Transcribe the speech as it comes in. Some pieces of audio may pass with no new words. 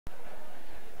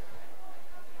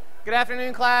Good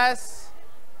afternoon, class.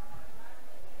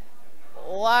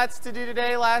 Lots to do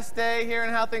today, last day here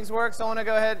and how things work, so I want to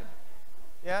go ahead.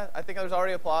 Yeah, I think there's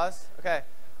already applause. Okay.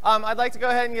 I'd like to go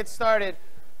ahead and get started.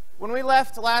 When we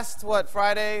left last,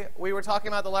 Friday, we were talking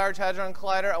about the Large Hadron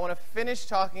Collider. I want to finish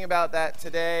talking about that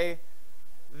today.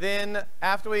 Then,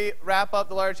 after we wrap up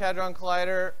the Large Hadron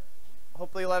Collider,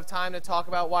 hopefully you'll have time to talk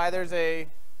about why there's a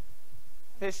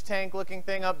fish tank looking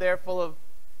thing up there full of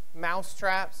mouse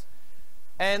traps.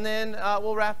 And then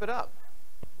we'll wrap it up.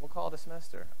 We'll call it a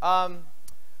semester.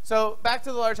 So back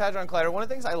to the Large Hadron Collider. One of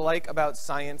the things I like about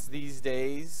science these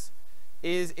days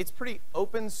is it's pretty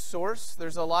open source.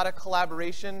 There's a lot of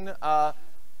collaboration.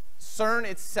 CERN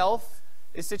itself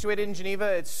is situated in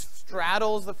Geneva. It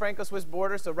straddles the Franco-Swiss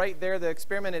border. So right there, the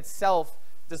experiment itself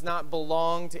does not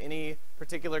belong to any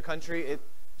particular country.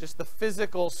 Just the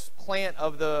physical plant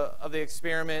of the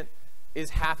experiment is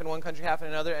half in one country, half in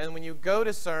another. And when you go to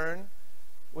CERN,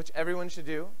 which everyone should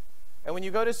do, and when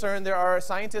you go to CERN, there are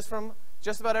scientists from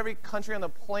just about every country on the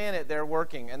planet there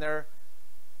working. And there are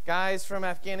guys from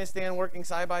Afghanistan working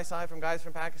side by side from guys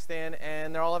from Pakistan,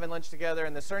 and they're all having lunch together.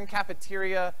 And the CERN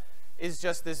cafeteria is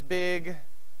just this big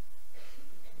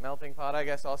melting pot, I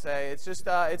guess I'll say. It's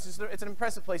an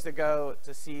impressive place to go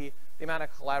to see the amount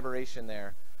of collaboration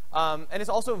there. And it's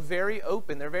also very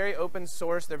open. They're very open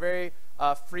source. They're very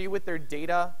free with their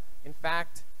data. In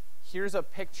fact, here's a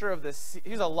picture of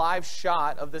here's a live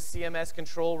shot of the CMS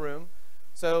control room.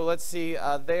 So let's see,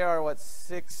 they are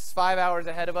 5 hours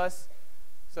ahead of us.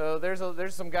 So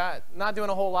there's some guy not doing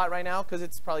a whole lot right now because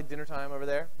it's probably dinner time over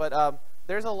there. But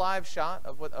there's a live shot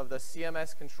of the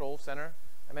CMS control center.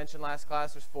 I mentioned last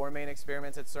class there's 4 main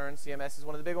experiments at CERN. CMS is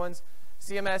one of the big ones.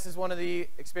 CMS is one of the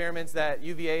experiments that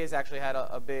UVA has actually had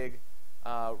a big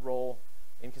role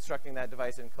in constructing that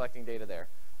device and collecting data there.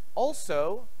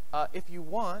 Also, if you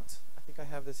want, I think I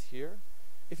have this here.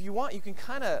 If you want, you can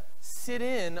kind of sit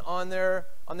in on their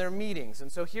meetings.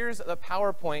 And so here's the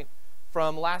PowerPoint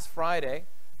from last Friday.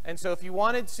 And so if you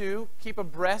wanted to keep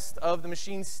abreast of the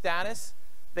machine's status,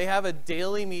 they have a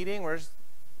daily meeting where,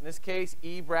 in this case,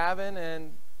 E. Bravin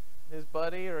and his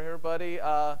buddy or her buddy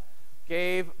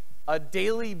gave a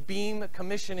daily beam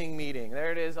commissioning meeting.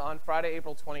 There it is on Friday,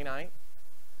 April 29th.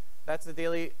 That's the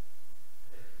daily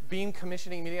beam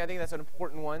commissioning meeting. I think that's an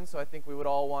important one, so I think we would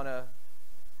all want to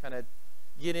kind of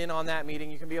get in on that meeting.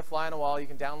 You can be a fly on the wall. You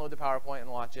can download the PowerPoint and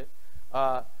watch it.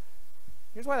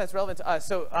 Here's why that's relevant to us.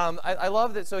 So I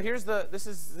love that. So here's this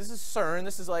is CERN.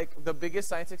 This is like the biggest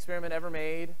science experiment ever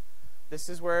made. This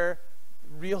is where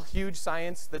real huge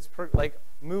science that's like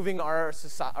moving our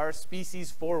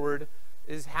species forward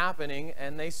is happening.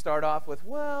 And they start off with,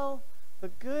 well, the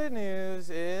good news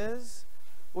is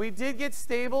we did get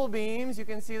stable beams. You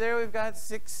can see there we've got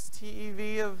 6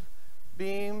 TeV of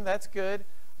beam. That's good.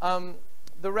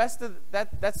 The rest of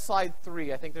that's slide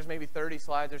 3. I think there's maybe 30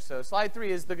 slides or so. Slide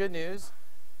 3 is the good news.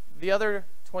 The other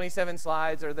 27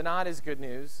 slides are the not as good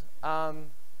news. And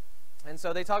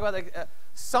so they talk about the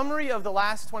summary of the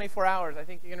last 24 hours. I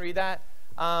think you can read that.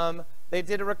 They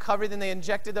did a recovery, then they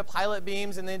injected the pilot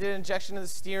beams, and they did an injection of the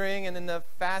steering, and then the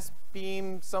fast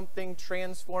beam something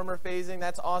transformer phasing.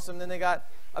 That's awesome. Then they got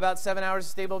about 7 hours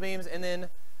of stable beams, and then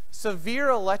severe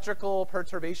electrical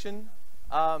perturbation.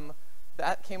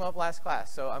 That came up last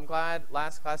class. So I'm glad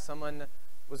last class someone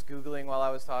was Googling while I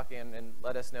was talking and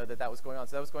let us know that that was going on.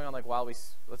 So that was going on like while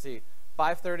let's see,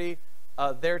 5:30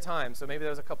 their time. So maybe that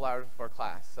was a couple hours before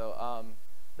class. So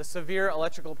the severe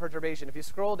electrical perturbation. If you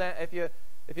scroll down, if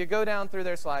you go down through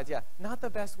their slides, yeah, not the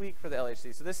best week for the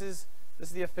LHC. So this is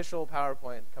the official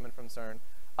PowerPoint coming from CERN.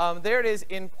 There it is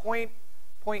in point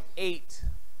 8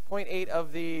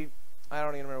 of the, I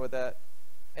don't even remember what that,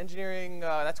 engineering,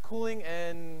 that's cooling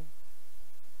and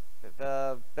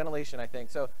the ventilation, I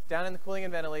think. So down in the cooling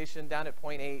and ventilation, down at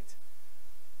point 8.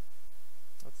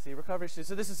 Let's see, recovery.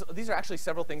 So these are actually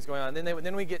several things going on.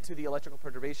 Then we get to the electrical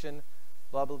perturbation,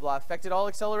 blah, blah, blah. Affected all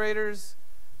accelerators.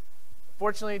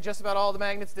 Fortunately, just about all the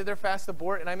magnets did their fast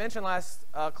abort. And I mentioned last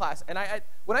class, and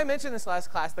when I mentioned this last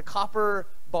class, the copper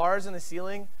bars in the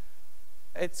ceiling,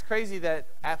 it's crazy that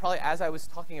probably as I was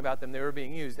talking about them, they were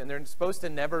being used. And they're supposed to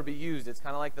never be used. It's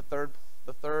kind of like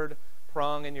the third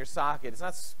prong in your socket. It's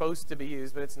not supposed to be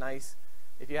used, but it's nice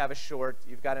if you have a short,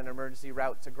 you've got an emergency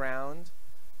route to ground.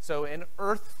 So an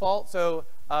earth fault, so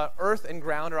earth and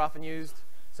ground are often used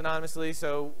synonymously.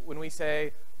 So when we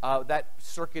say that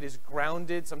circuit is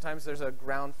grounded, sometimes there's a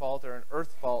ground fault or an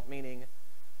earth fault, meaning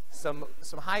some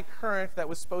high current that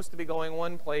was supposed to be going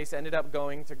one place ended up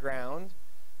going to ground.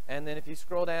 And then if you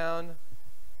scroll down,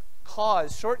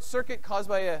 short circuit caused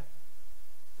by a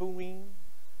fouine.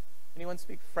 Anyone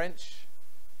speak French?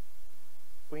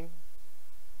 Fouine?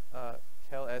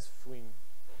 fouine.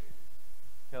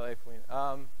 Kelly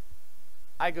fouine.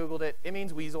 I Googled it. It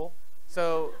means weasel.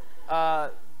 So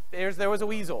there was a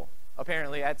weasel,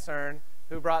 apparently, at CERN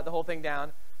who brought the whole thing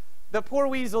down. The poor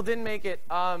weasel didn't make it.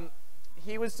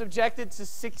 He was subjected to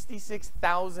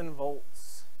 66,000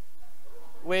 volts,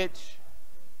 which,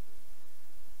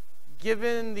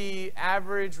 given the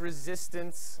average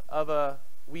resistance of a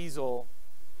weasel,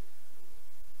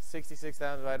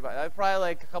 66,000 divided by, probably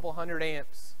like a couple hundred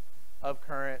amps of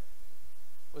current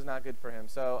was not good for him.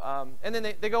 So, and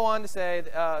then they go on to say,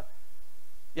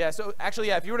 yeah, so actually,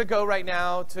 yeah, if you were to go right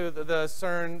now to the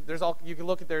CERN, you can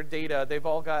look at their data. They've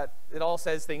all got, it all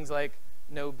says things like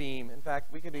no beam. In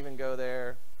fact, we could even go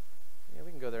there. Yeah,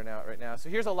 we can go there now, right now. So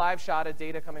here's a live shot of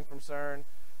data coming from CERN.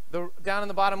 Down in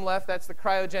the bottom left, that's the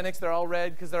cryogenics. They're all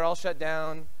red because they're all shut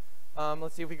down.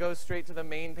 Let's see if we go straight to the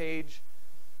main page.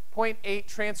 0.8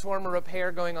 transformer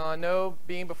repair going on. No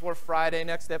beam before Friday.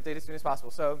 Next step, data as soon as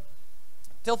possible. So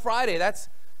till Friday, that's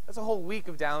a whole week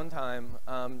of downtime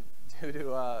due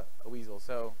to a weasel.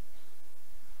 So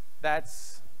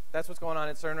that's what's going on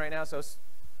at CERN right now. So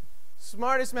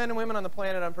smartest men and women on the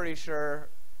planet, I'm pretty sure,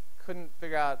 couldn't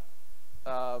figure out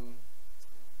how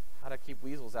to keep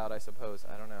weasels out, I suppose.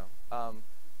 I don't know.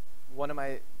 One of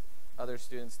my other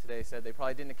students today said they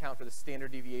probably didn't account for the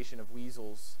standard deviation of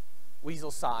weasel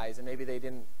size, and maybe they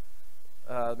didn't,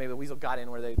 maybe the weasel got in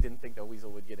where they didn't think the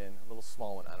weasel would get in. A little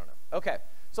small one, I don't know. Okay,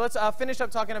 so let's finish up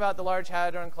talking about the Large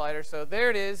Hadron Collider. So there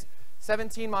it is,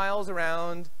 17 miles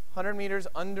around, 100 meters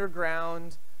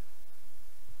underground,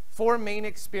 4 main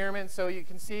experiments. So you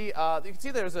can see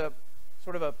there's a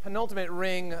sort of a penultimate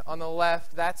ring on the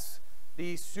left. That's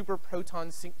the super proton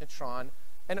synchrotron.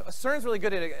 And CERN's really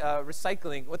good at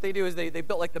recycling. What they do is they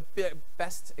built like the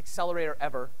best accelerator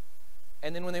ever.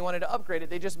 And then when they wanted to upgrade it,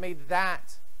 they just made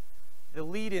that the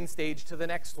lead-in stage to the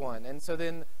next one. And so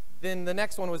then the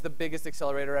next one was the biggest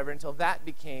accelerator ever until that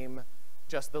became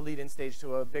just the lead-in stage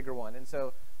to a bigger one. And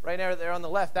so right now there on the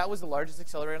left, that was the largest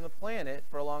accelerator on the planet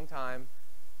for a long time.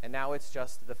 And now it's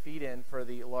just the feed-in for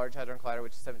the Large Hadron Collider,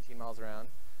 which is 17 miles around.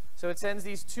 So it sends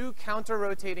these 2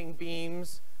 counter-rotating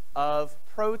beams of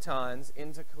protons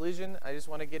into collision. I just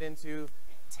want to get into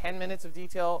 10 minutes of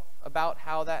detail about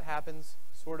how that happens,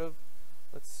 sort of.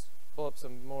 Let's pull up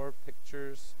some more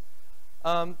pictures.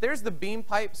 There's the beam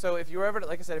pipe. So if you're ever,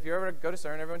 like I said, if you're ever to go to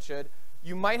CERN, everyone should,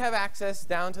 you might have access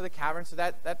down to the cavern. So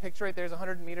that picture right there is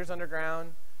 100 meters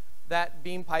underground. That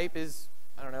beam pipe is,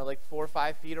 I don't know, like 4 or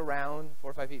 5 feet around,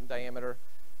 4 or 5 feet in diameter.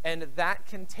 And that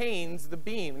contains the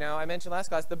beam. Now, I mentioned last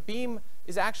class, the beam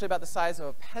is actually about the size of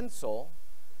a pencil.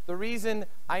 The reason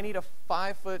I need a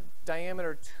 5-foot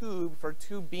diameter tube for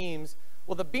 2 beams,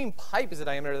 well, the beam pipe is the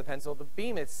diameter of the pencil. The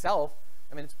beam itself,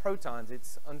 I mean, it's protons.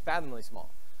 It's unfathomably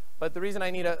small. But the reason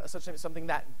I need something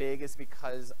that big is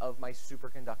because of my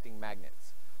superconducting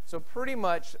magnets. So pretty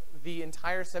much the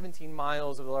entire 17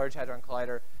 miles of the Large Hadron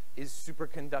Collider is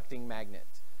superconducting magnet.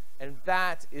 And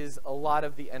that is a lot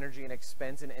of the energy and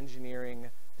expense and engineering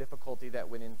difficulty that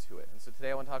went into it. And so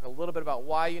today I want to talk a little bit about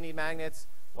why you need magnets,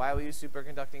 why we use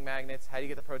superconducting magnets, how do you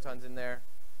get the protons in there,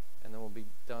 and then we'll be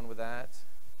done with that.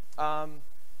 So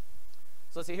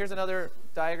let's see, here's another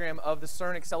diagram of the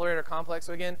CERN Accelerator Complex.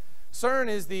 So again, CERN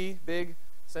is the big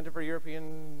Center for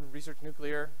European Research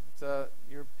Nuclear. It's a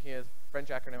European, French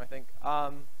acronym, I think.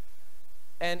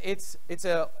 And it's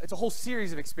a whole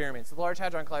series of experiments. The Large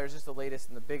Hadron Collider is just the latest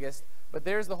and the biggest. But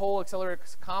there's the whole accelerator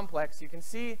complex. You can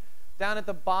see down at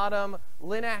the bottom,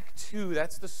 LINAC 2,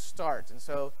 that's the start. And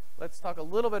so let's talk a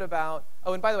little bit about,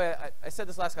 oh, and by the way, I said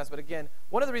this last class, but again,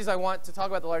 one of the reasons I want to talk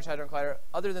about the Large Hadron Collider,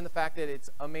 other than the fact that it's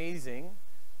amazing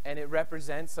and it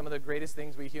represents some of the greatest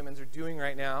things we humans are doing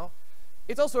right now,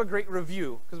 it's also a great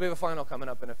review, because we have a final coming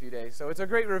up in a few days. So it's a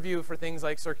great review for things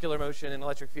like circular motion and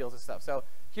electric fields and stuff. So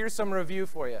here's some review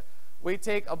for you. We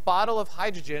take a bottle of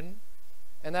hydrogen,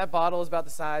 and that bottle is about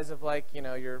the size of, like, you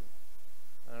know, your,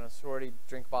 I don't know, sorority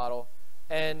drink bottle.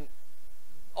 And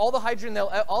all the hydrogen,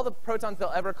 all the protons they'll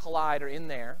ever collide are in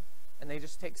there, and they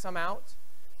just take some out.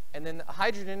 And then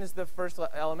hydrogen is the first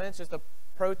element. It's just a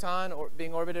proton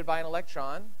being orbited by an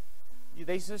electron.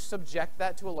 They just subject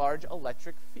that to a large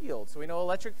electric field. So we know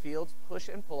electric fields push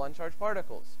and pull uncharged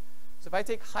particles. So if I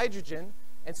take hydrogen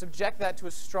and subject that to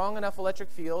a strong enough electric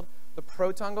field, the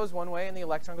proton goes one way and the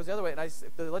electron goes the other way. And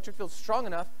if the electric field's strong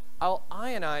enough, I'll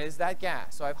ionize that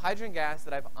gas. So I have hydrogen gas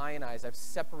that I've ionized. I've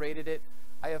separated it.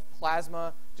 I have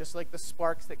plasma, just like the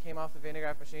sparks that came off the Van de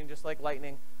Graaff machine, just like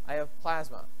lightning. I have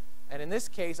plasma. And in this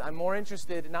case, I'm more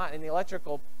interested not in the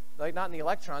electrical, like not in the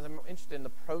electrons, I'm interested in the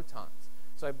protons.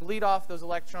 So I bleed off those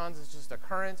electrons, it's just a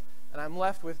current, and I'm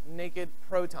left with naked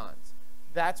protons.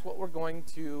 that's what we're going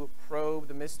to probe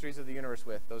the mysteries of the universe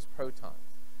with, those protons.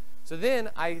 So then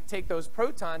I take those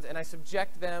protons and I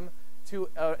subject them to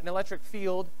an electric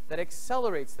field that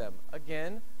accelerates them.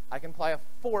 Again, I can apply a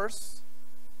force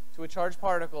to a charged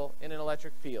particle in an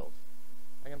electric field.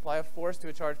 I can apply a force to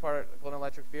a charged particle in an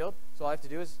electric field, so all I have to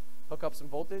do is hook up some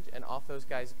voltage and off those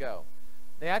guys go.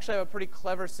 They actually have a pretty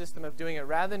clever system of doing it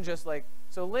rather than just like,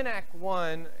 so LINAC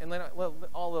 1 and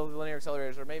all of the linear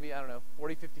accelerators are maybe, I don't know,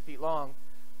 40, 50 feet long.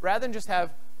 Rather than just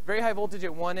have very high voltage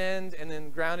at one end and then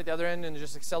ground at the other end and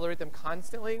just accelerate them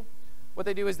constantly, what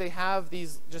they do is they have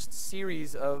these just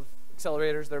series of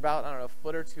accelerators. They're about, I don't know, a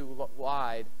foot or two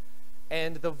wide.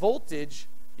 And the voltage,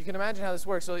 you can imagine how this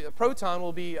works. So a proton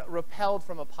will be repelled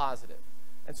from a positive.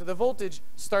 And so the voltage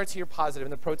starts here positive,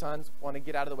 and the protons want to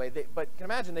get out of the way. But you can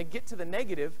imagine they get to the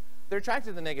negative, they're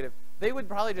attracted to the negative. They would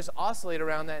probably just oscillate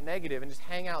around that negative and just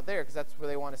hang out there because that's where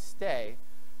they want to stay.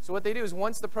 So what they do is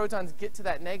once the protons get to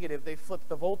that negative, they flip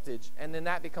the voltage, and then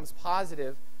that becomes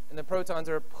positive, and the protons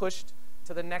are pushed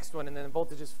to the next one, and then the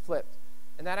voltage is flipped.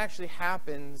 And that actually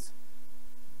happens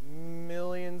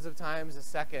millions of times a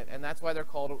second, and that's why they're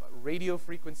called radio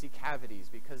frequency cavities,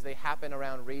 because they happen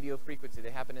around radio frequency.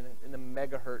 They happen in the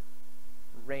megahertz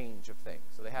range of things.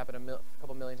 So they happen a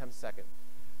couple million times a second.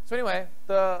 So anyway,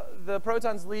 the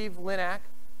protons leave LINAC.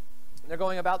 They're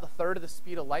going about the third of the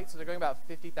speed of light, so they're going about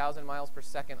 50,000 miles per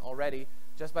second already,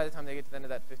 just by the time they get to the end of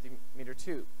that 50-meter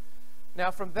tube.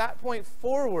 Now, from that point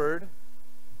forward,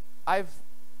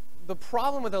 the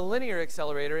problem with a linear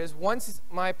accelerator is once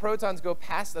my protons go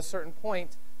past a certain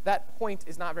point, that point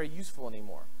is not very useful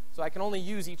anymore. So I can only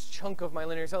use each chunk of my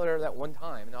linear accelerator that one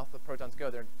time, and off the protons go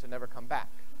there to never come back.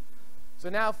 So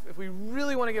now if we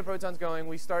really want to get protons going,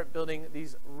 we start building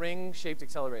these ring-shaped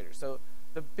accelerators. So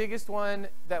the biggest one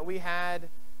that we had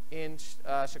in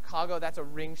Chicago, that's a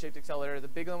ring-shaped accelerator. The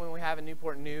big one we have in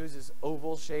Newport News is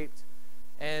oval-shaped.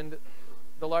 And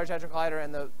the Large Hadron Collider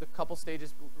and the couple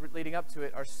stages leading up to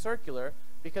it are circular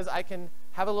because I can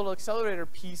have a little accelerator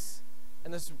piece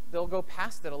and they'll go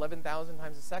past it 11,000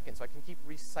 times a second, so I can keep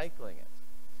recycling it.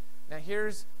 Now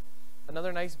here's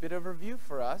another nice bit of review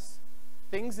for us.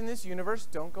 Things in this universe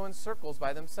don't go in circles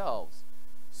by themselves.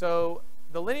 So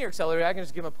the linear accelerator, I can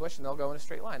just give them a push and they'll go in a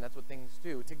straight line. That's what things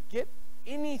do. To get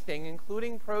anything,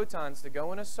 including protons, to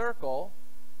go in a circle,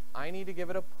 I need to give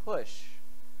it a push.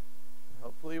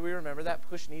 Hopefully we remember that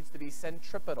push needs to be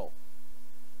centripetal.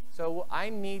 So I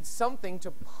need something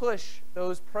to push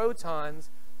those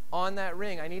protons on that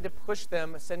ring. I need to push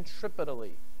them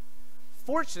centripetally.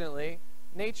 Fortunately,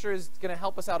 nature is going to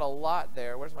help us out a lot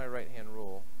there. Where's my right-hand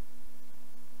rule?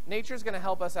 Nature is going to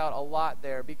help us out a lot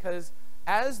there because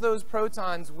as those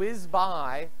protons whiz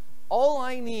by, all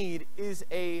I need is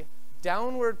a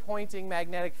downward pointing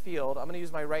magnetic field. I'm going to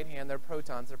use my right hand. They're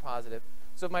protons. They're positive.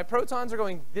 So if my protons are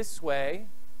going this way,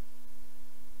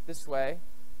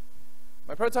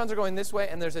 my protons are going this way,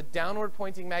 and there's a downward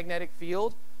pointing magnetic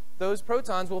field, those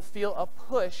protons will feel a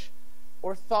push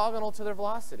orthogonal to their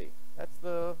velocity. That's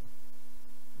the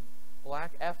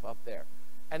black F up there.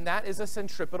 And that is a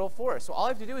centripetal force. So all I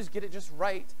have to do is get it just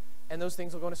right, and those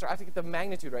things will go in a circle. I have to get the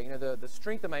magnitude right, the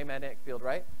strength of my magnetic field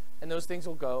right, and those things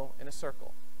will go in a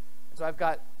circle. And so I've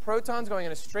got protons going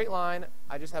in a straight line.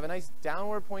 I just have a nice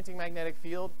downward pointing magnetic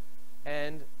field,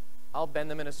 and I'll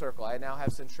bend them in a circle. I now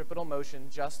have centripetal motion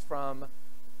just from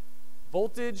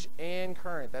voltage and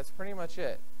current. That's pretty much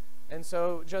it. And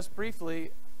so just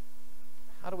briefly,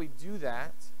 how do we do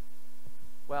that?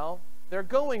 Well, they're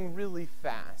going really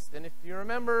fast. And if you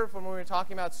remember from when we were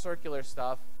talking about circular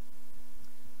stuff,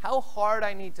 how hard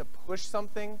I need to push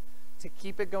something to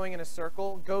keep it going in a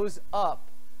circle goes up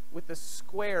with the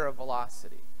square of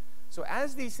velocity. So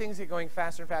as these things get going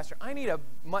faster and faster, I need a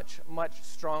much, much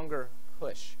stronger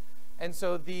push. And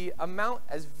so the amount,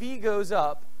 as v goes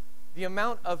up, the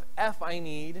amount of F I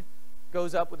need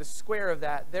goes up with the square of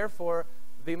that. Therefore,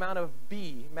 the amount of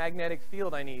B, magnetic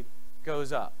field I need,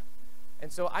 goes up.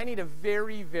 And so I need a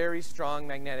very, very strong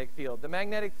magnetic field. The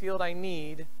magnetic field I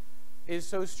need is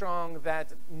so strong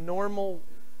that normal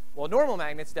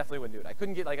magnets definitely wouldn't do it. I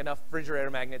couldn't get like enough refrigerator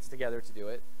magnets together to do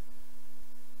it.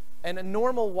 And a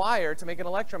normal wire to make an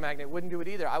electromagnet wouldn't do it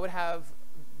either. I would have,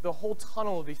 the whole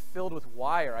tunnel would be filled with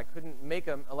wire. I couldn't make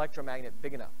an electromagnet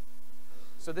big enough.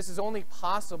 So this is only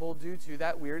possible due to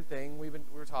that weird thing we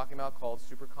were talking about called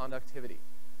superconductivity.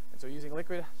 And so using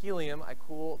liquid helium, I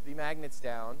cool the magnets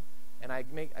down, and I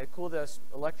cool the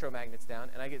electromagnets down,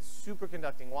 and I get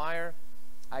superconducting wire.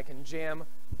 I can jam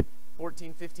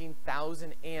 14,000,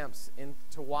 15,000 amps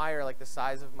into wire like the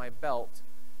size of my belt,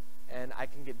 and I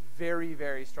can get very,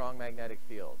 very strong magnetic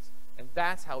fields. And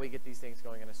that's how we get these things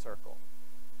going in a circle.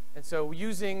 And so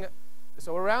using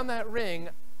so around that ring,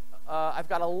 I've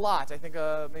got a lot. I think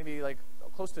maybe like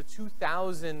close to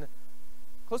 2,000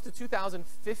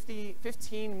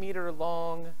 15-meter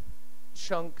long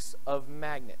chunks of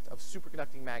magnet, of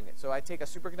superconducting magnet. So I take a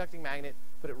superconducting magnet,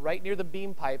 put it right near the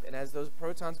beam pipe, and as those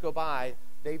protons go by,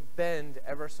 they bend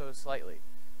ever so slightly.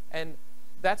 And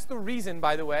that's the reason,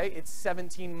 by the way, it's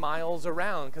 17 miles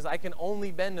around, because I can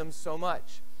only bend them so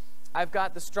much. I've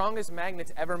got the strongest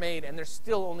magnets ever made, and they're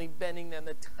still only bending them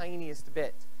the tiniest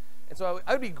bit. And so it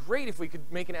would be great if we could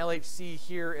make an LHC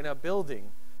here in a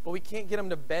building, but we can't get them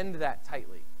to bend that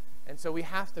tightly. And so we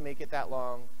have to make it that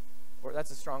long, or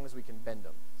that's as strong as we can bend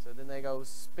them. So then they go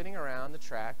spinning around the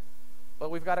track.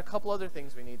 But we've got a couple other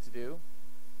things we need to do.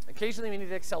 Occasionally we need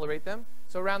to accelerate them.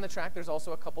 So around the track there's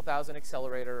also a couple thousand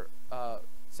accelerator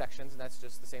sections, and that's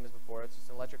just the same as before. It's just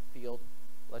an electric field.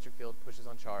 Electric field pushes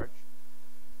on charge.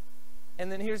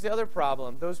 And then here's the other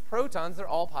problem. Those protons, they're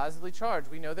all positively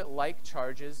charged. We know that like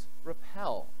charges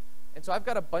repel. And so I've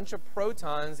got a bunch of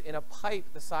protons in a pipe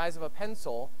the size of a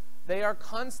pencil. They are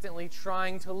constantly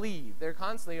trying to leave. They're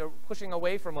constantly pushing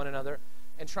away from one another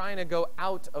and trying to go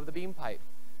out of the beam pipe.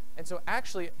 And so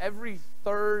actually every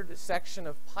third section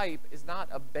of pipe is not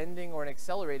a bending or an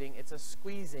accelerating, it's a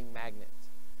squeezing magnet.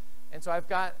 And so I've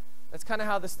got, that's kind of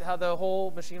how the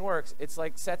whole machine works. It's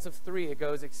like sets of 3. It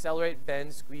goes accelerate,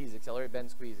 bend, squeeze, accelerate,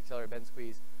 bend, squeeze, accelerate, bend,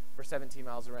 squeeze for 17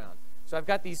 miles around. So I've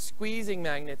got these squeezing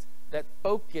magnets that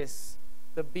focus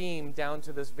the beam down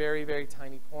to this very, very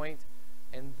tiny point.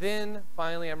 And then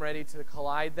finally I'm ready to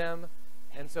collide them.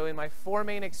 And so in my 4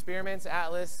 main experiments,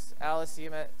 ATLAS,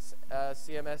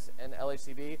 CMS, and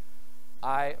LHCb,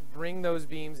 I bring those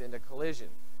beams into collision.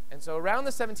 And so around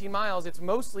the 17 miles, it's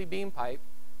mostly beam pipe.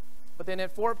 But then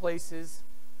at 4 places,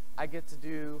 I get to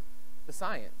do the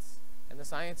science. And the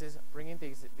science is bringing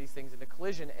these things into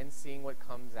collision and seeing what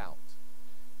comes out.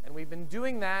 And we've been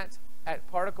doing that at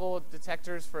particle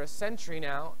detectors for a century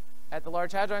now. At the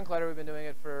Large Hadron Collider, we've been doing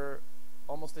it for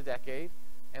almost a decade.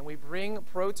 And we bring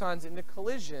protons into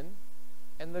collision,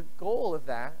 and the goal of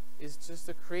that is just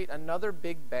to create another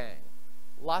Big Bang.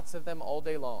 Lots of them all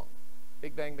day long.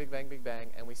 Big Bang, Big Bang, Big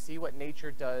Bang, and we see what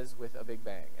nature does with a Big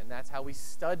Bang. And that's how we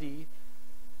study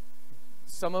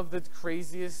some of the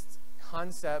craziest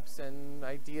concepts and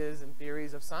ideas and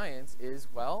theories of science is,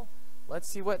 well,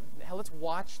 let's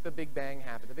watch the Big Bang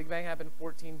happen. The Big Bang happened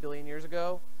 14 billion years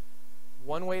ago.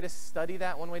 One way to study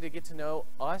that, one way to get to know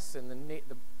us and the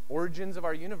origins of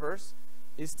our universe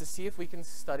is to see if we can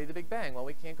study the Big Bang. Well,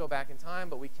 we can't go back in time,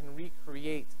 but we can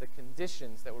recreate the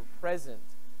conditions that were present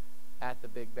at the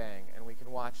Big Bang, and we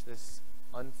can watch this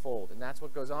unfold. And that's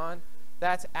what goes on.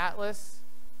 That's ATLAS.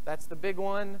 That's the big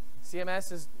one.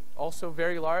 CMS is also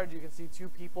very large. You can see 2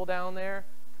 people down there.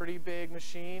 Pretty big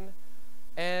machine.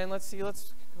 And let's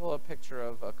pull a picture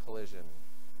of a collision.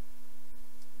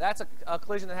 That's a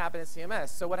collision that happened at CMS.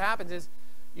 So what happens is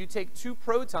you take 2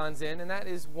 protons in, and that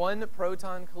is 1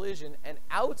 proton collision, and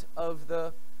out of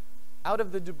the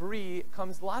debris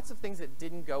comes lots of things that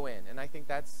didn't go in. And I think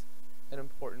that's an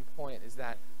important point, is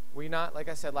that we're not, like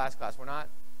I said last class, we're not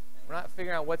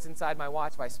figuring out what's inside my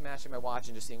watch by smashing my watch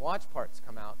and just seeing watch parts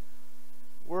come out.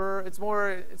 It's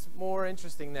more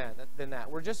interesting than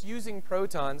that. We're just using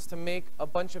protons to make a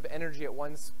bunch of energy at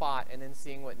one spot and then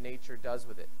seeing what nature does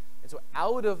with it. And so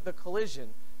out of the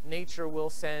collision, nature will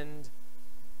send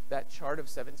that chart of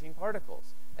 17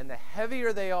 particles. And the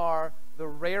heavier they are, the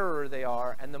rarer they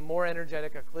are, and the more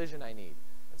energetic a collision I need.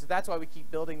 And so that's why we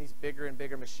keep building these bigger and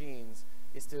bigger machines,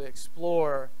 is to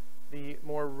explore the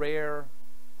more rare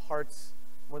parts,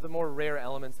 the more rare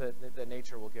elements that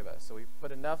nature will give us. So we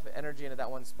put enough energy into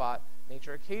that one spot.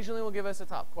 Nature occasionally will give us a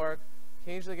top quark,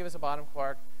 occasionally give us a bottom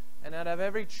quark, and out of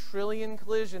every trillion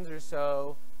collisions or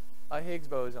so, a Higgs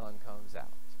boson comes out.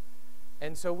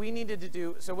 And so we needed to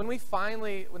do, so when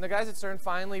the guys at CERN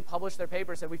finally published their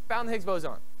paper, said, we found the Higgs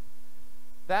boson.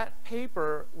 That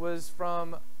paper was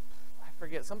from, I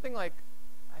forget, something like,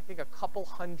 I think a couple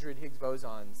hundred Higgs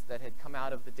bosons that had come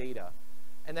out of the data.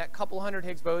 And that couple hundred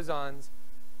Higgs bosons,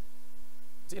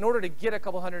 in order to get a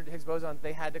couple hundred Higgs bosons,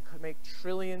 they had to make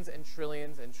trillions and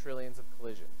trillions and trillions of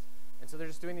collisions. And so they're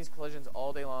just doing these collisions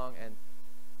all day long, and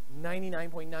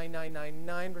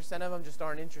 99.9999% of them just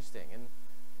aren't interesting. And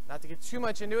not to get too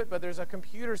much into it, but there's a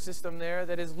computer system there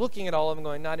that is looking at all of them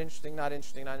going, not interesting, not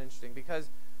interesting, not interesting, because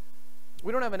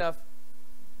we don't have enough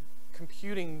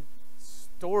computing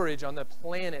storage on the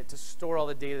planet to store all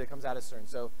the data that comes out of CERN.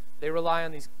 So they rely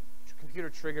on these computer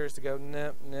triggers to go,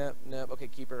 nope, nope, nope, okay,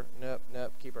 keeper, nope,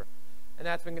 nope, keeper. And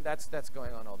that's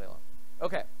going on all day long.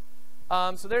 Okay,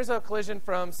 so there's a collision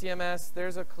from CMS,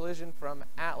 there's a collision from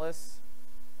ATLAS,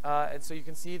 and so you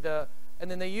can see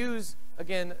and then they use,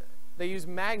 again, they use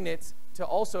magnets to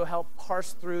also help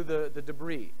parse through the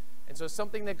debris. And so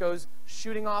something that goes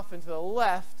shooting off into the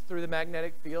left through the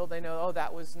magnetic field, they know, oh,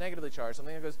 that was negatively charged.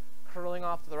 Something that goes curling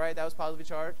off to the right, that was positively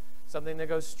charged. Something that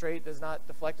goes straight, that's not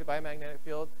deflected by a magnetic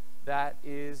field, that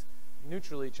is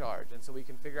neutrally charged. And so we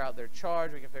can figure out their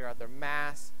charge, we can figure out their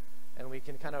mass, and we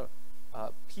can kind of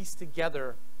piece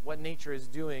together what nature is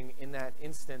doing in that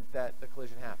instant that the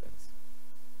collision happens.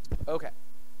 Okay.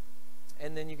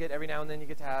 And then you get, every now and then you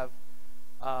get to have,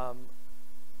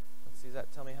 let's see, does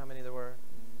that tell me how many there were?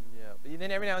 Yeah. But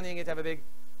then every now and then you get to have a big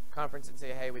conference and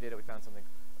say, hey, we did it, we found something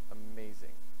amazing.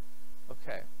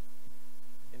 Okay.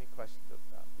 Any questions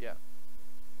about, yeah.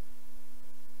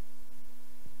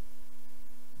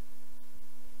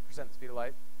 Percent the speed of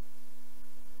light.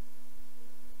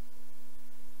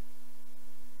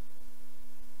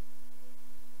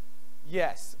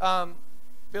 Yes.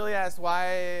 Billy asked,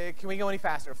 why can we go any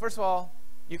faster? First of all,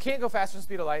 you can't go faster than the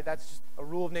speed of light. That's just a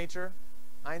rule of nature.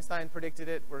 Einstein predicted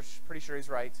it. We're pretty sure he's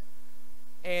right.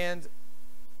 And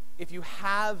if you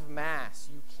have mass,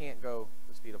 you can't go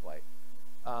the speed of light.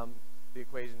 The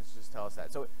equations just tell us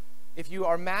that. So if you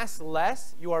are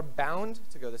massless, you are bound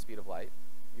to go the speed of light.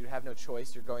 You have no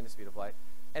choice. You're going the speed of light.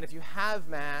 And if you have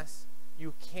mass,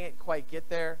 you can't quite get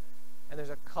there. And there's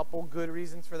a couple good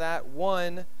reasons for that.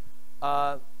 One,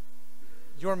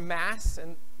 your mass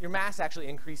actually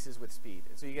increases with speed,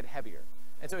 and so you get heavier.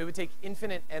 And so it would take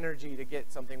infinite energy to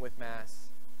get something with mass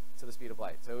to the speed of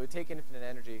light. So it would take infinite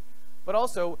energy. But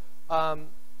also,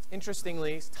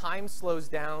 interestingly, time slows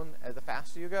down as the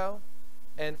faster you go.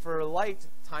 And for light,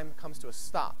 time comes to a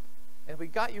stop. And if we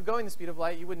got you going the speed of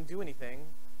light, you wouldn't do anything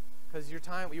because you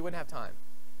wouldn't have time.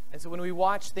 And so when we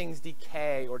watch things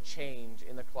decay or change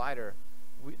in the collider,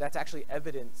 that's actually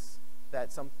evidence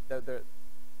that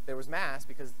there was mass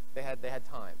because they had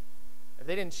time. If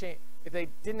they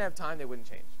didn't have time, they wouldn't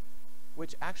change.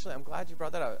 Which actually, I'm glad you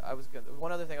brought that up.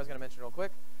 One other thing I was going to mention real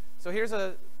quick. So here's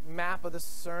a map of the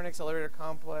CERN Accelerator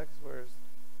Complex.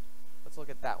 Let's look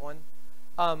at that one.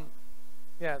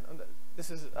 Yeah, this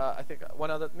is I think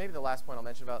maybe the last point I'll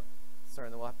mention about CERN.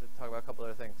 Then we'll have to talk about a couple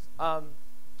other things. So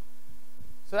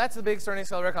that's the big CERN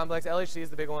Accelerator Complex. LHC is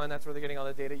the big one. That's where they're getting all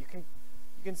the data. You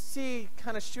can see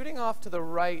kind of shooting off to the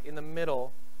right in the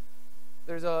middle.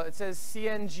 It says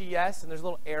CNGS, and there's a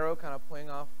little arrow kind of pointing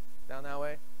off down that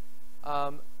way.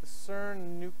 The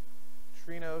CERN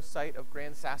neutrino site of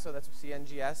Gran Sasso, that's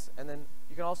CNGS. And then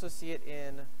you can also see it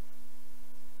in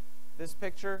this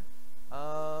picture.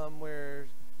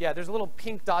 There's a little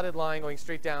pink dotted line going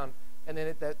straight down. And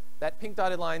then that pink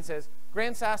dotted line says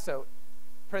Gran Sasso,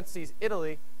 parentheses,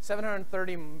 Italy,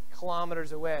 730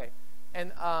 kilometers away.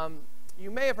 And you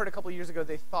may have heard a couple of years ago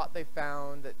they thought they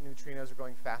found that neutrinos were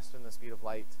going faster than the speed of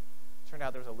light. Turned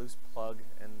out there was a loose plug,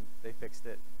 and they fixed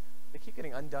it. They keep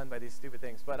getting undone by these stupid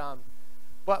things. But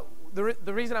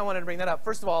the reason I wanted to bring that up,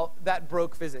 first of all, that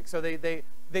broke physics. So they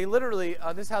literally,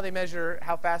 this is how they measure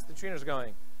how fast the neutrinos are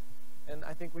going. And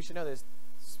I think we should know this.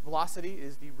 Velocity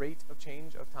is the rate of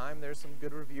change of time. There's some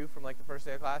good review from like the first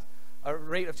day of class.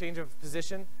 Rate of change of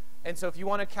position. And so if you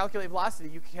want to calculate velocity,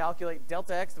 you calculate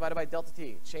delta x divided by delta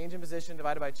t. Change in position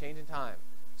divided by change in time.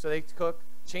 So they took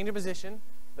change in position,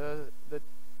 the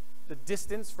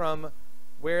distance from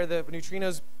where the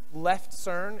neutrinos left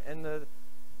CERN and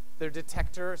their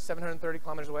detector 730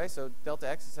 kilometers away, so delta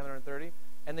x is 730,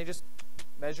 and they just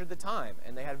measured the time.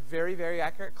 And they had a very, very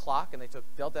accurate clock, and they took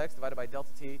delta x divided by delta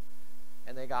t,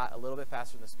 and they got a little bit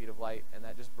faster than the speed of light, and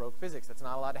that just broke physics. That's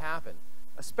not allowed to happen,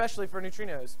 especially for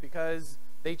neutrinos, because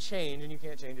they change, and you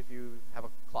can't change if you have a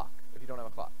clock, if you don't have a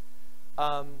clock.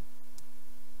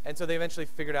 And so they eventually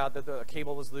figured out that the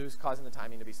cable was loose, causing the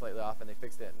timing to be slightly off, and they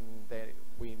fixed it, and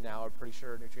we now are pretty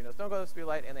sure neutrinos don't go to the speed of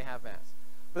light, and they have mass.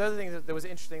 But the other thing that was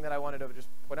interesting that I wanted to just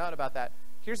point out about that,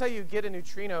 here's how you get a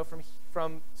neutrino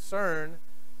from CERN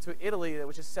to Italy,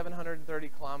 which is 730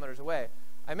 kilometers away.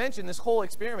 I mentioned this whole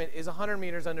experiment is 100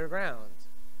 meters underground.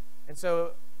 And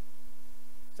so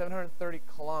 730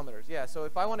 kilometers. Yeah, so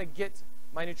if I want to get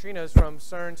my neutrinos from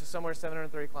CERN to somewhere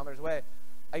 730 kilometers away,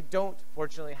 I don't,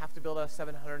 fortunately, have to build a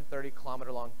 730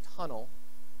 kilometer long tunnel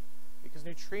because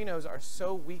neutrinos are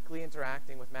so weakly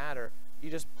interacting with matter. You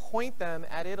just point them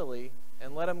at Italy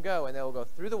and let them go, and they'll go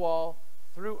through the wall,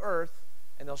 through Earth,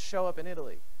 and they'll show up in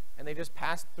Italy. And they just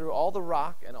pass through all the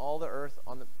rock and all the Earth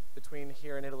between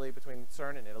here and Italy, between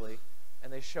CERN and Italy,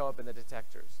 and they show up in the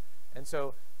detectors. And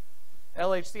so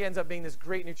LHC ends up being this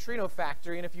great neutrino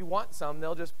factory, and if you want some,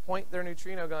 they'll just point their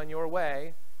neutrino gun your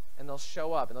way, and they'll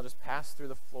show up, and they'll just pass through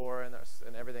the floor and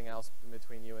everything else in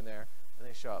between you and there, and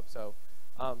they show up. So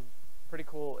pretty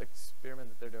cool experiment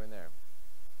that they're doing there.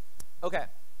 Okay.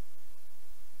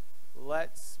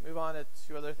 let's move on to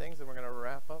two other things, and we're going to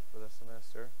wrap up for the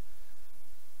semester.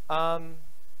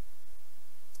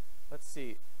 Let's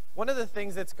see. One of the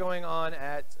things that's going on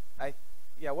at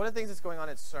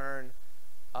CERN,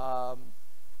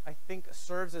 I think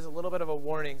serves as a little bit of a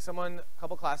warning. Someone a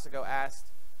couple classes ago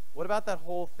asked, what about that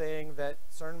whole thing that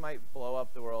CERN might blow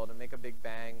up the world and make a big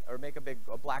bang, or make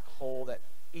a black hole that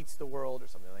eats the world or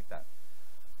something like that?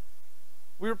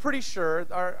 We were pretty sure,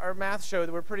 our math showed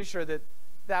that we're pretty sure that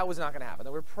that was not going to happen,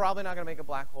 that we're probably not going to make a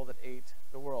black hole that ate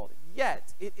the world.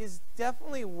 Yet, it is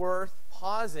definitely worth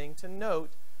pausing to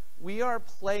note we are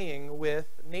playing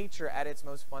with nature at its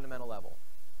most fundamental level.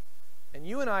 And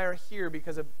you and I are here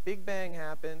because a Big Bang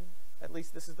happened, at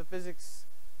least this is the physics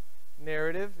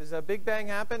narrative, is a Big Bang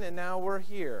happened and now we're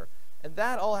here. And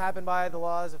that all happened by the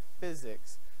laws of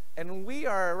physics. And we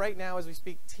are, right now as we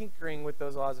speak, tinkering with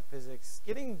those laws of physics,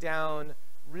 getting down,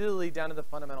 really down to the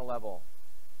fundamental level.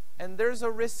 And there's a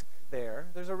risk there.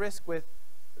 There's a risk with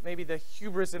maybe the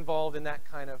hubris involved in that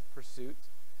kind of pursuit.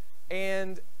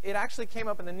 And it actually came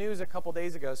up in the news a couple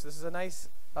days ago. So this is a nice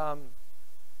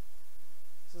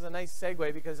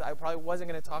segue, because I probably wasn't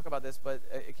going to talk about this, but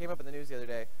it came up in the news the other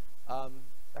day.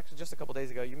 Actually, just a couple days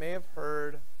ago. You may have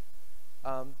heard.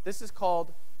 This is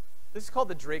called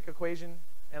the Drake equation,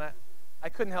 and I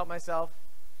couldn't help myself.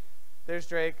 There's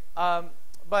Drake.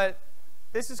 But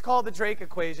this is called the Drake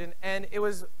equation, and it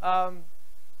was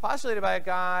postulated by a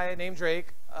guy named Drake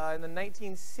in the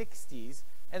 1960s.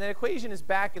 And that equation is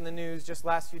back in the news just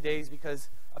last few days because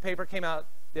a paper came out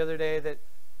the other day that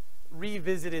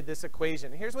revisited this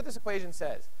equation. Here's what this equation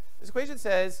says. This equation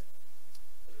says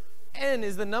n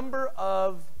is the number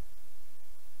of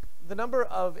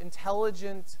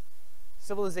intelligent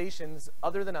civilizations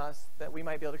other than us that we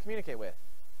might be able to communicate with.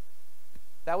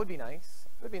 That would be nice.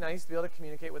 It would be nice to be able to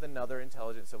communicate with another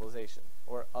intelligent civilization,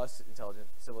 or us intelligent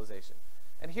civilization.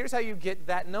 And here's how you get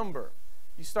that number.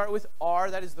 You start with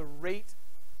r, that is the rate.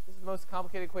 This is the most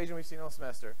complicated equation we've seen all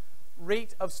semester.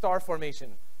 Rate of star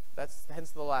formation. That's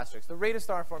hence the little asterisk. The rate of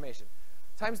star formation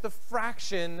times the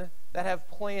fraction that have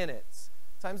planets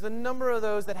times the number of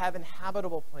those that have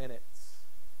inhabitable planets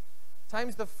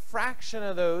times the fraction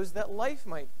of those that life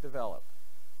might develop.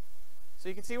 So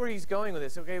you can see where he's going with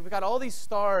this. Okay, we've got all these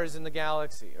stars in the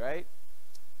galaxy, right?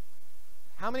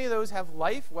 How many of those have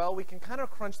life? Well, we can kind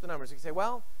of crunch the numbers. We can say,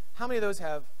 well, how many of those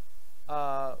have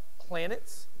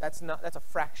planets? That's a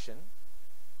fraction.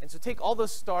 And so take all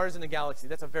those stars in the galaxy.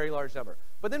 That's a very large number.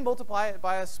 But then multiply it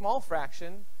by a small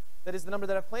fraction, that is the number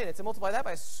that have planets, and multiply that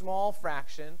by a small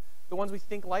fraction, the ones we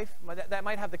think that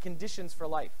might have the conditions for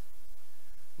life.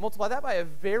 Multiply that by a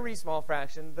very small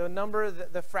fraction,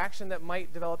 the fraction that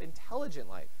might develop intelligent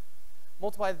life.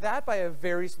 Multiply that by a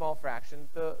very small fraction,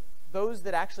 those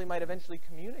that actually might eventually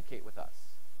communicate with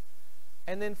us.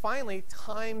 And then finally,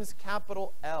 times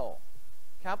capital L.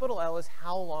 Capital L is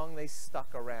how long they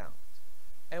stuck around.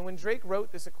 And when Drake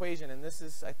wrote this equation, and this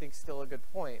is, I think, still a good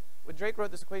point, when Drake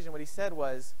wrote this equation, what he said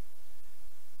was,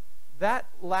 that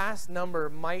last number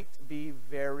might be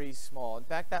very small. In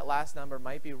fact, that last number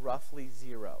might be roughly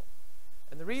 0.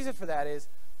 And the reason for that is,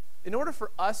 in order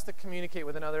for us to communicate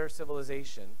with another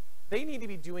civilization, they need to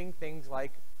be doing things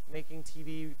like making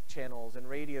TV channels and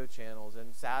radio channels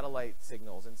and satellite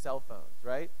signals and cell phones,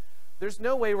 right? There's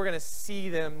no way we're going to see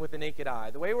them with the naked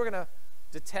eye. The way we're going to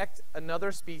detect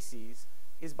another species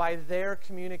is by their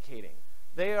communicating.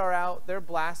 They are out, they're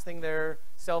blasting their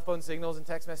cell phone signals and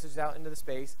text messages out into the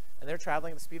space, and they're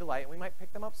traveling at the speed of light, and we might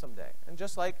pick them up someday. And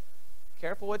just like,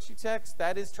 careful what you text,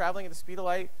 that is traveling at the speed of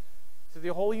light to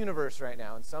the whole universe right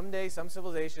now, and someday some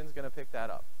civilization is going to pick that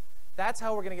up. That's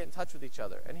how we're going to get in touch with each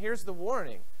other. And here's the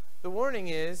warning. The warning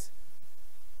is,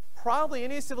 probably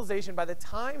any civilization, by the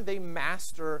time they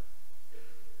master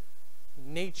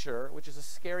nature, which is a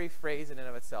scary phrase in and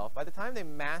of itself, by the time they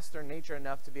master nature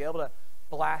enough to be able to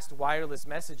blast wireless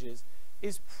messages,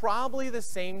 is probably the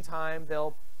same time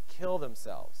they'll kill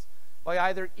themselves by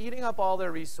either eating up all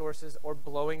their resources or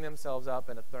blowing themselves up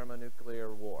in a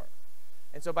thermonuclear war.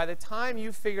 And so by the time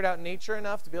you've figured out nature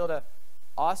enough to be able to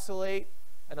oscillate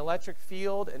an electric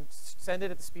field and send it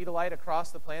at the speed of light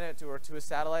across the planet or to a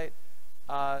satellite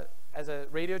as a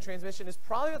radio transmission, is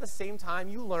probably at the same time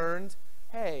you learned,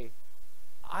 hey,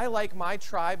 I like my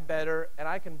tribe better, and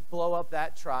I can blow up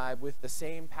that tribe with the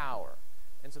same power.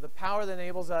 And so the power that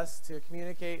enables us to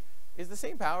communicate is the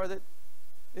same power that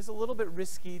is a little bit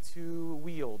risky to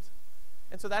wield.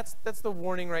 And so that's the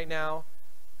warning right now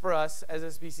for us as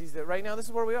a species, that right now this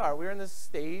is where we are. We're in this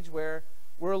stage where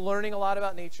we're learning a lot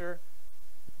about nature.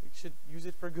 We should use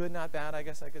it for good, not bad, I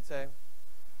guess I could say.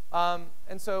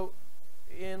 And so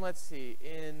in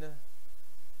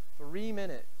 3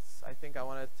 minutes, I think I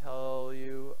want to tell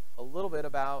you a little bit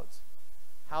about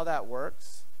how that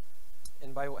works.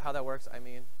 And by how that works, I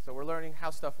mean, so we're learning how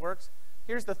stuff works.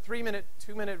 Here's the 3-minute,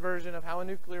 2-minute version of how a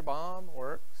nuclear bomb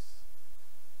works.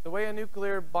 The way a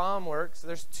nuclear bomb works,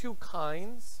 there's two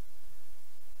kinds.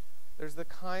 There's the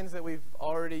kinds that we've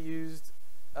already used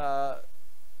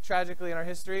tragically in our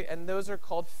history, and those are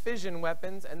called fission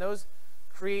weapons, and those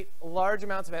create large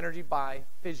amounts of energy by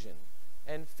fission.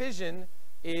 And fission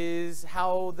is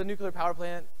how the nuclear power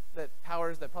plant that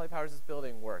probably powers this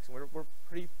building works. And we're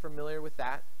pretty familiar with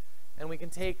that. And we can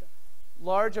take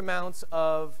large amounts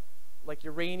of like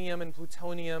uranium and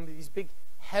plutonium, these big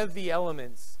heavy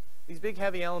elements,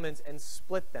 and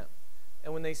split them.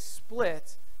 And when they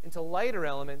split into lighter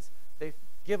elements, they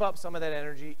give up some of that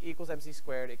energy, equals mc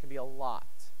squared. It can be a lot.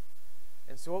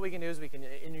 And so what we can do is we can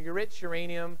enrich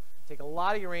uranium, take a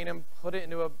lot of uranium, put it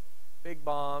into a big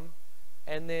bomb,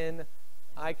 and then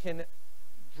I can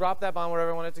drop that bomb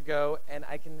wherever I want it to go, and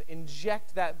I can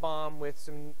inject that bomb with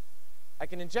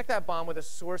a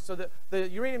source. So the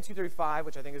uranium-235,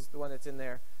 which I think is the one that's in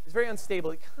there, is very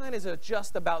unstable. It kind of is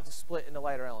just about to split into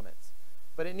lighter elements.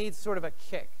 But it needs sort of a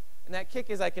kick. And that kick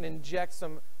is I can inject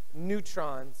some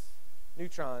neutrons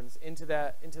into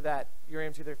that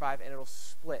uranium-235, and it'll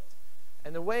split.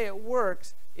 And the way it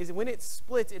works is when it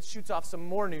splits, it shoots off some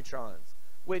more neutrons,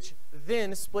 which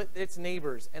then split its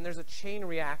neighbors. And there's a chain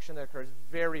reaction that occurs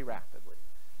very rapidly.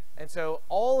 And so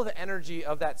all of the energy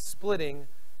of that splitting,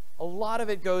 a lot of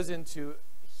it goes into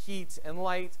heat and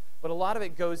light, but a lot of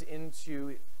it goes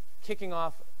into kicking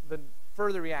off the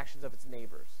further reactions of its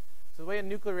neighbors. So the way a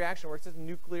nuclear reaction works is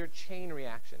nuclear chain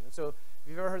reaction. And so if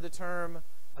you've ever heard the term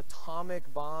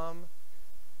atomic bomb,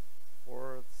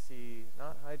 or let's see,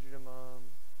 not hydrogen bomb,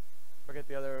 forget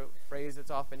the other phrase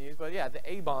that's often used, but yeah, the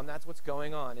A-bomb, that's what's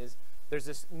going on, is there's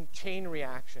this chain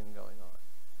reaction going on.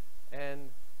 And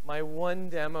my one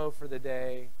demo for the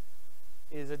day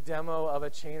is a demo of a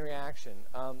chain reaction.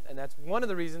 And that's one of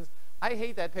the reasons I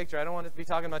hate that picture. I don't want to be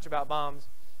talking much about bombs,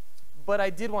 but I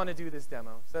did want to do this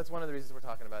demo. So that's one of the reasons we're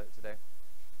talking about it today.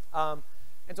 And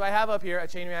so I have up here a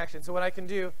chain reaction. So what I can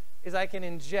do is I can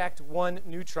inject one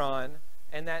neutron,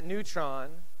 and that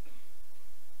neutron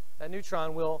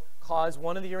will cause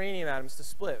one of the uranium atoms to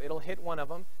split. It'll hit one of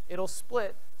them. It'll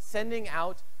split, sending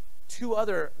out two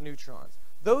other neutrons.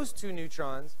 Those two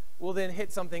neutrons will then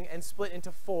hit something and split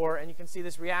into 4, and you can see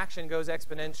this reaction goes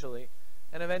exponentially.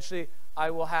 And eventually,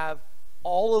 I will have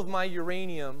all of my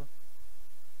uranium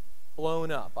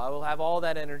blown up. I will have all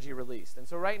that energy released. And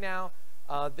so right now,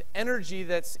 the energy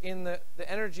that's in the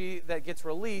energy that gets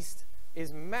released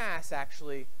is mass,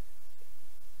 actually,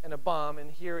 in a bomb,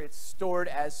 and here it's stored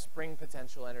as spring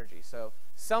potential energy. So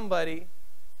somebody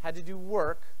had to do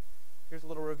work. Here's a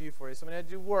little review for you. Somebody had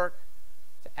to do work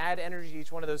to add energy to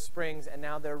each one of those springs, and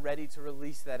now they're ready to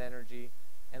release that energy,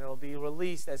 and it'll be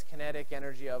released as kinetic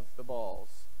energy of the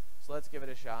balls. So let's give it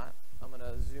a shot. I'm going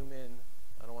to zoom in.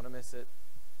 I don't want to miss it.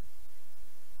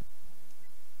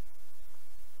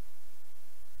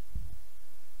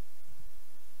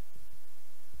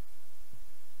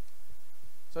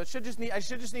 So I should just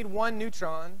need one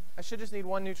neutron. I should just need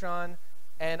one neutron,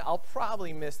 and I'll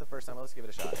probably miss the first time. Let's give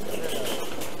it a shot.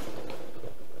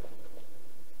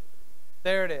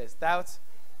 There it is. That's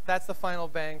the final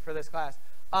bang for this class.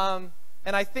 And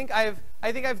I think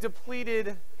I've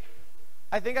depleted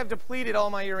all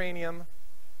my uranium,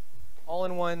 all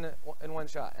in one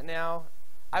shot. And now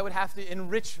I would have to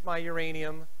enrich my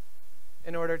uranium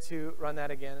in order to run that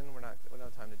again, and we don't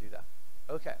have time to do that.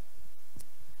 Okay.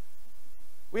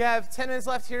 We have 10 minutes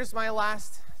left. Here's my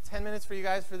last 10 minutes for you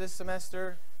guys for this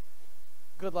semester.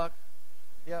 Good luck.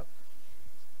 Yep.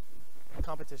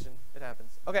 Competition. It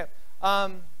happens. Okay.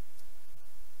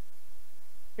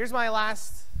 Here's my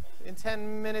last, in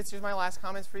 10 minutes, here's my last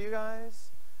comments for you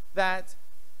guys. That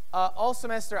all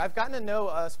semester, I've gotten to know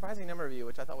a surprising number of you,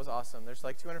 which I thought was awesome. There's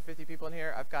like 250 people in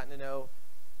here. I've gotten to know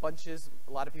bunches.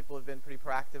 A lot of people have been pretty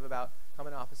proactive about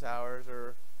coming to office hours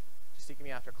or just seeking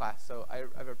me after class. So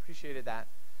I've appreciated that.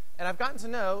 And I've gotten to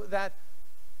know that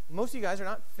most of you guys are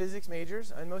not physics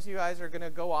majors, and most of you guys are going to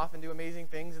go off and do amazing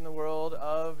things in the world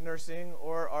of nursing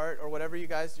or art or whatever you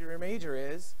guys, your major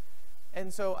is.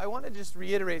 And so I want to just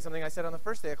reiterate something I said on the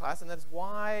first day of class, and that's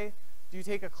why do you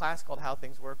take a class called How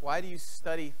Things Work? Why do you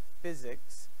study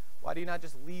physics? Why do you not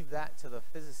just leave that to the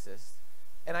physicists?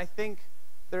 And I think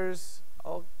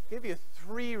I'll give you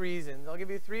 3 reasons. I'll give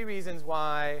you 3 reasons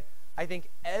why I think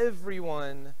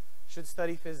everyone should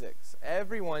study physics.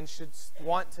 Everyone should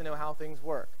want to know how things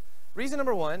work. Reason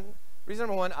number one,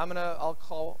 I'll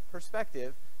call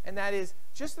perspective, and that is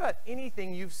just about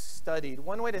anything you've studied.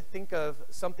 One way to think of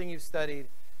something you've studied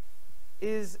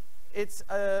is it's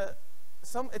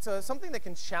something that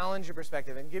can challenge your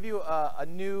perspective and give you a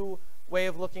new way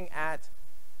of looking at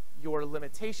your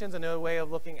limitations, another way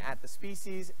of looking at the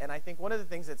species. And I think one of the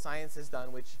things that science has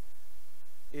done, which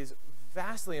is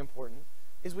vastly important,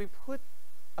 is we put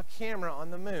a camera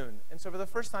on the moon. And so for the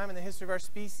first time in the history of our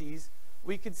species,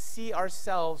 we could see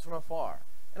ourselves from afar.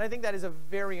 And I think that is a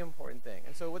very important thing.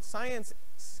 And so what science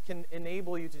can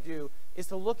enable you to do is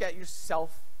to look at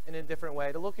yourself in a different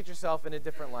way, to look at yourself in a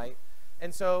different light.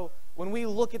 And so when we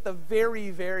look at the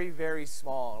very, very, very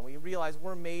small, and we realize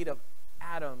we're made of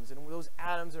atoms, and those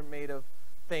atoms are made of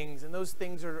things, and those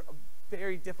things are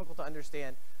very difficult to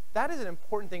understand, that is an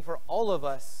important thing for all of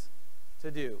us to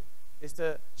do, is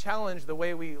to challenge the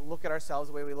way we look at ourselves,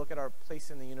 the way we look at our place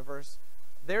in the universe.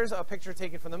 There's a picture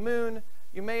taken from the moon.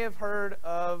 You may have heard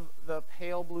of the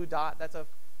pale blue dot. That's a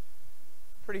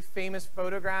pretty famous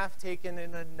photograph taken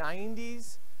in the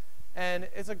 90s. And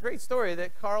it's a great story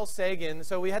that Carl Sagan,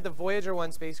 so we had the Voyager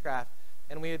 1 spacecraft,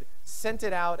 and we had sent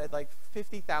it out at like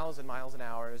 50,000 miles an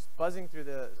hour. It was buzzing through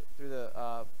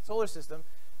the solar system,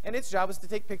 and its job was to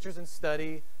take pictures and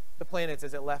study the planets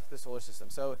as it left the solar system.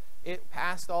 So it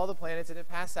passed all the planets, and it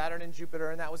passed Saturn and Jupiter,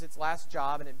 and that was its last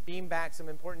job, and it beamed back some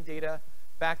important data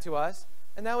back to us,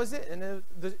 and that was it. And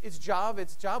its job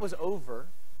was over,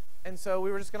 and so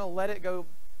we were just going to let it go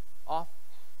off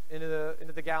into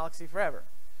the galaxy forever.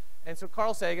 And so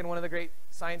Carl Sagan, one of the great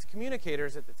science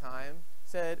communicators at the time,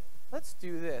 said, let's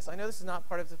do this. I know this is not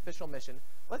part of its official mission.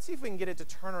 Let's see if we can get it to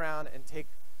turn around and take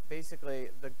basically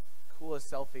the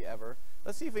coolest selfie ever.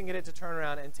 Let's see if we can get it to turn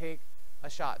around and take a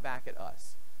shot back at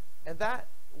us. And that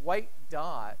white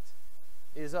dot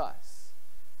is us.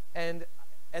 And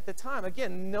at the time,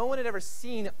 again, no one had ever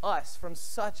seen us from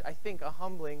such, I think, a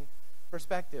humbling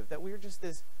perspective, that we were just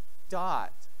this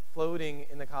dot floating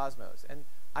in the cosmos. And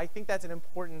I think that's an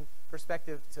important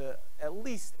perspective to, at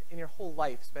least in your whole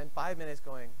life, spend 5 minutes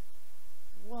going,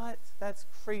 what? That's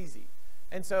crazy.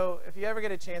 And so if you ever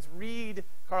get a chance, read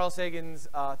Carl Sagan's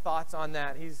thoughts on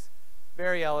that. He's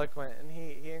very eloquent, and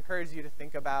he encourages you to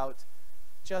think about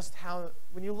just how,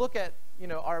 when you look at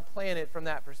our planet from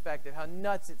that perspective, how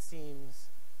nuts it seems,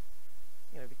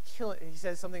 he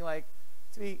says something like,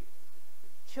 to be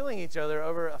killing each other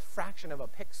over a fraction of a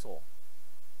pixel.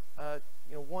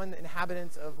 One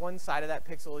inhabitant of one side of that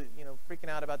pixel, freaking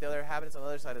out about the other inhabitants on the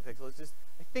other side of the pixel. It's just,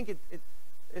 I think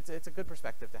it's a good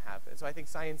perspective to have. And so I think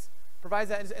science provides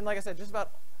that. And like I said,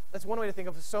 that's one way to think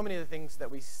of so many of the things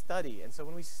that we study. And so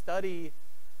when we study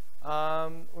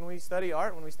art, when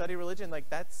we study religion, like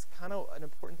that's kind of an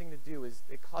important thing to do. Is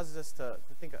it causes us to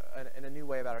think in a new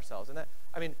way about ourselves. And that,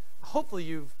 I mean, hopefully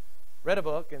you've read a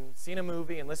book and seen a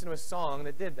movie and listened to a song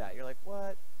that did that. You're like,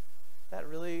 what? That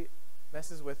really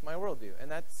messes with my worldview.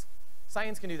 And that's,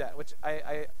 science can do that, which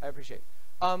I appreciate.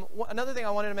 Another thing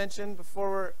I wanted to mention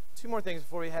two more things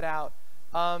before we head out.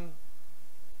 I'll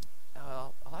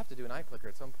have to do an eye clicker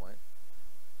at some point.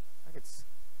 I could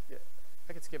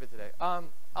skip it today. I'll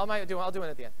do it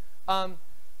at the end.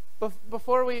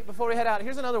 Before we head out,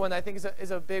 here's another one that I think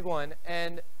is a big one.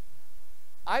 And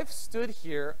I've stood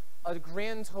here a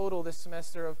grand total this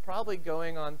semester of probably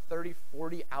going on 30,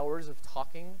 40 hours of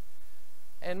talking.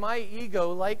 And my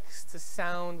ego likes to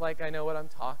sound like I know what I'm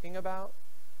talking about.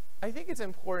 I think it's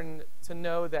important to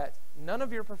know that none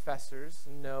of your professors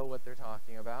know what they're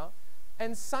talking about.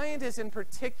 And scientists in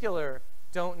particular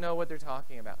don't know what they're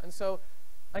talking about. And so,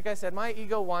 like I said, my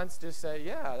ego wants to say,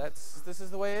 yeah, this is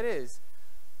the way it is.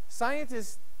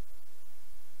 Scientists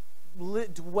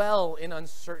dwell in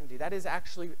uncertainty. That is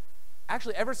actually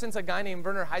ever since a guy named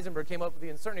Werner Heisenberg came up with the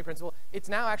uncertainty principle, it's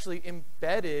now actually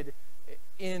embedded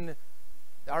in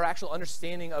our actual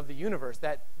understanding of the universe,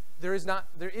 that there is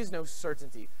no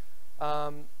certainty.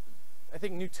 I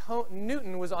think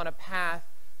Newton was on a path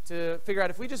to figure out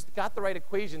if we just got the right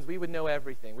equations, we would know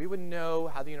everything. We would know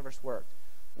how the universe worked.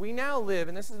 We now live,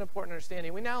 and this is an important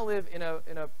understanding, we now live in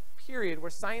a period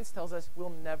where science tells us we'll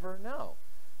never know.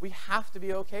 We have to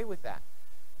be okay with that.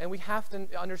 And we have to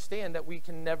understand that we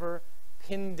can never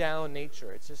pin down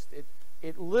nature. It's just,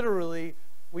 it literally,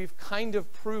 we've kind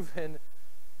of proven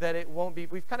that it won't be,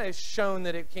 we've kind of shown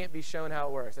that it can't be shown how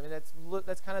it works. I mean,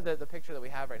 that's kind of the picture that we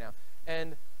have right now.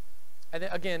 And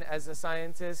again, as a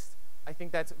scientist, I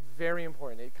think that's very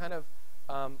important. It kind of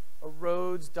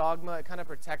erodes dogma. It kind of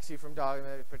protects you from dogma.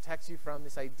 It protects you from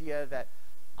this idea that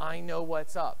I know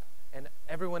what's up and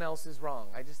everyone else is wrong.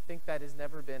 I just think that has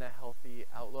never been a healthy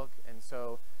outlook. And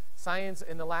so science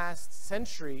in the last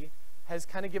century has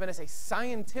kind of given us a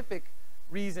scientific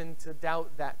reason to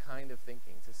doubt that kind of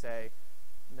thinking, to say,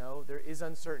 no, there is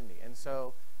uncertainty. And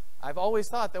so I've always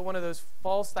thought that one of those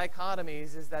false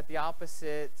dichotomies is that the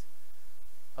opposite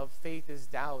of faith is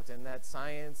doubt, and that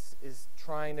science is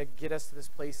trying to get us to this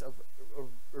place of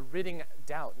ridding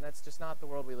doubt, and that's just not the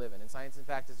world we live in. And science, in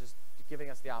fact, is just giving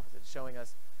us the opposite, showing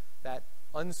us that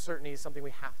uncertainty is something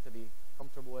we have to be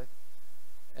comfortable with,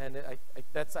 and I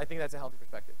think that's a healthy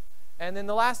perspective. And then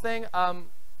the last thing,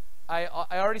 I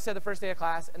already said the first day of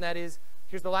class, and that is,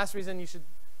 here's the last reason you should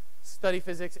study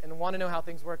physics and want to know how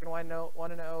things work and want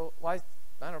to know why, I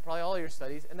don't know, probably all your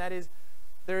studies, and that is,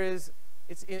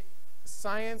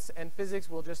 science and physics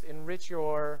will just enrich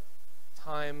your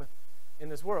time in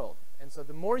this world. And so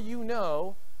the more you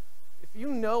know, if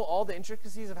you know all the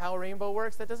intricacies of how a rainbow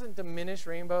works, that doesn't diminish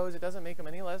rainbows, it doesn't make them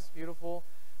any less beautiful.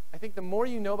 I think the more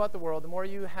you know about the world, the more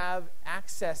you have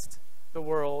accessed the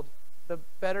world, the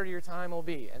better your time will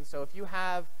be. And so if you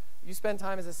spend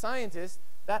time as a scientist,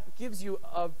 that gives you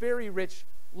a very rich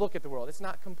look at the world. It's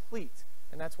not complete.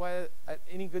 And that's why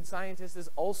any good scientist is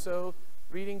also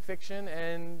reading fiction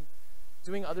and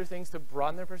doing other things to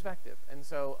broaden their perspective. And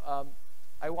so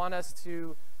I want us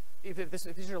to, if this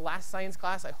is your last science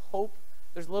class, I hope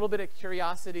there's a little bit of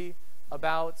curiosity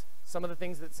about some of the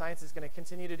things that science is going to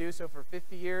continue to do. So for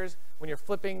 50 years, when you're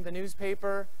flipping the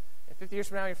newspaper, and 50 years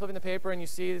from now, you're flipping the paper and you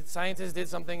see that scientists did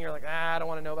something, you're like, I don't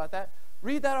want to know about that.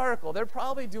 Read that article. They're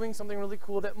probably doing something really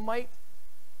cool that might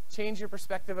change your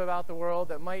perspective about the world,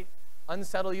 that might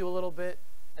unsettle you a little bit,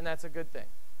 and that's a good thing.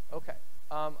 Okay.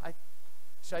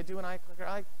 Should I do an eye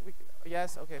clicker?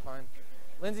 Yes? Okay, fine.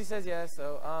 Lindsay says yes,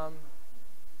 so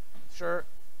sure.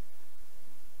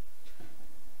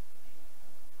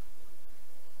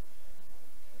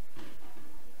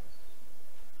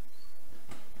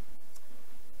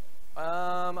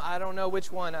 I don't know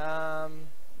which one.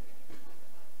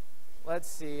 Let's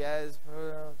see.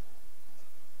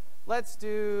 Let's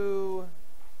do.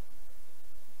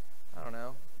 I don't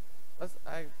know.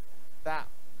 That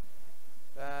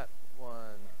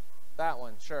one. That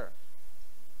one. Sure.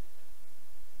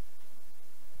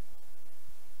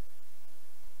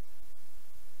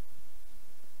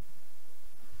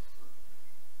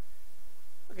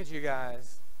 Look at you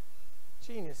guys.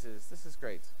 Geniuses. This is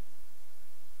great.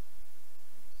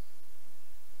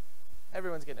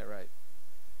 Everyone's getting it right.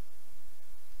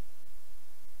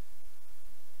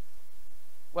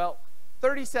 Well,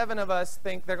 37 of us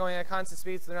think they're going at constant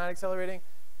speed, so they're not accelerating.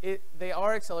 They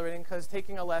are accelerating because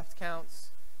taking a left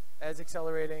counts as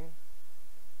accelerating.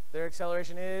 Their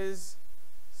acceleration is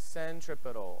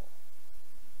centripetal.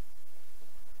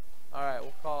 All right,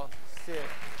 we'll call Sid.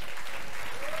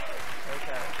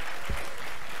 Okay.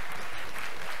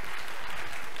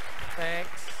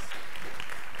 Thanks.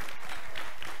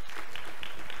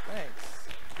 Thanks.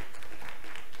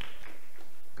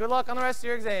 Good luck on the rest of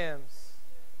your exams.